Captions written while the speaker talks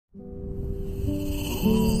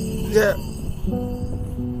Yeah.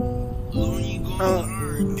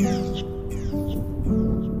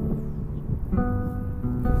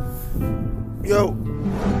 Yo,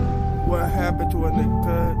 what happened to a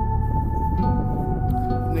nigga?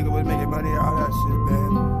 Nigga was making money, all that shit,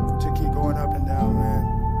 man. To keep going up and down, man.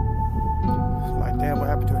 Like, damn, what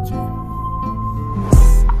happened to a G?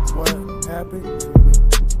 What happened to me?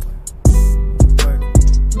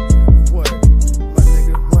 What? My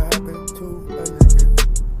nigga, what happened to a nigga?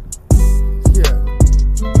 Yeah.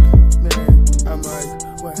 Man, I'm like,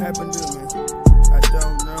 what happened to me? I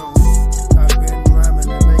don't know. I've been rhyming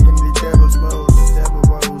and making these devils moves. The devil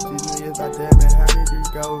woes, these niggas, like, damn it, how did he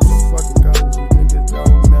go? The fucking goes, these niggas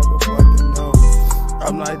don't never fucking know.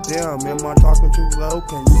 I'm like, damn, am I talking too low?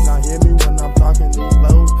 Can you not hear me when I'm talking these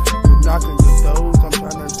lows? You're knocking your toes, I'm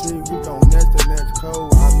trying to see who gon' next the next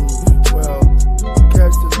code. I mean, well,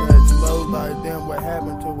 catch the next low. Like, damn, what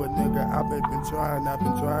happened to a nigga? I've been trying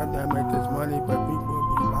to make this money, but people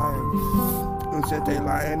be lying. And said they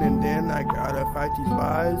lying, and then I gotta fight these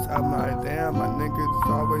lies. I'm like, damn, my niggas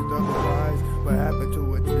always double lies. What happened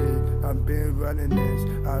to a chick? I've been running this.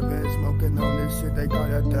 I've been smoking on this shit they call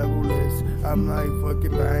that devil list. I'm like, fuck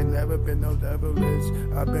it, but I ain't never been no devil list.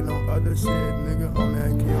 I've been on other shit, nigga, on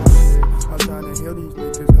that kill shit. I'm trying to heal these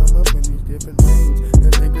niggas, come up in these different lanes.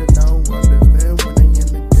 And niggas don't understand when they in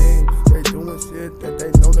the game. They doing shit that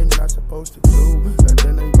they know they not supposed to do. And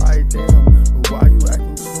then they like, damn, but why you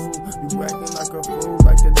acting cool? You acting like a fool,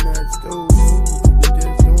 like the next dude. You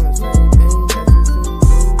just doing the same thing that you seem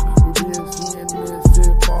to. You been seeing this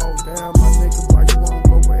shit fall down. My nigga, why you won't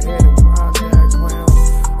go ahead and find that crown?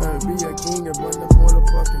 And be a king and run the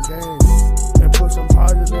motherfucking game. And put some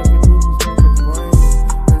positive in these niggas' brains.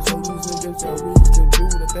 And so these niggas that we can do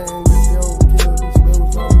the thing. And they don't kill these bills,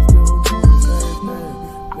 so we still do the same thing.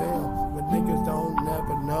 Damn, but niggas don't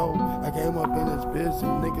never know. I came up in this bitch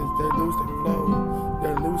and niggas, they lose their flow. They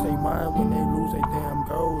lose their mind when they lose their damn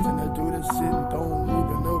goals. And they do this shit and don't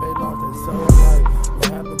even know they lost their soul. Like, what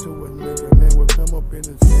happened to a nigga? Man, what come up in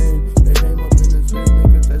this game? They came up in this bitch,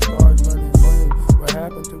 niggas that started running lame. What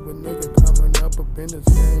happened to a nigga coming up in this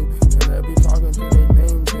game? And they be talking to their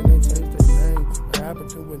names and they change their name. What happened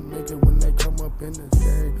to a nigga when they come up in this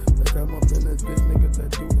game? They come up in this bitch, niggas that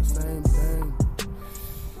do the same thing.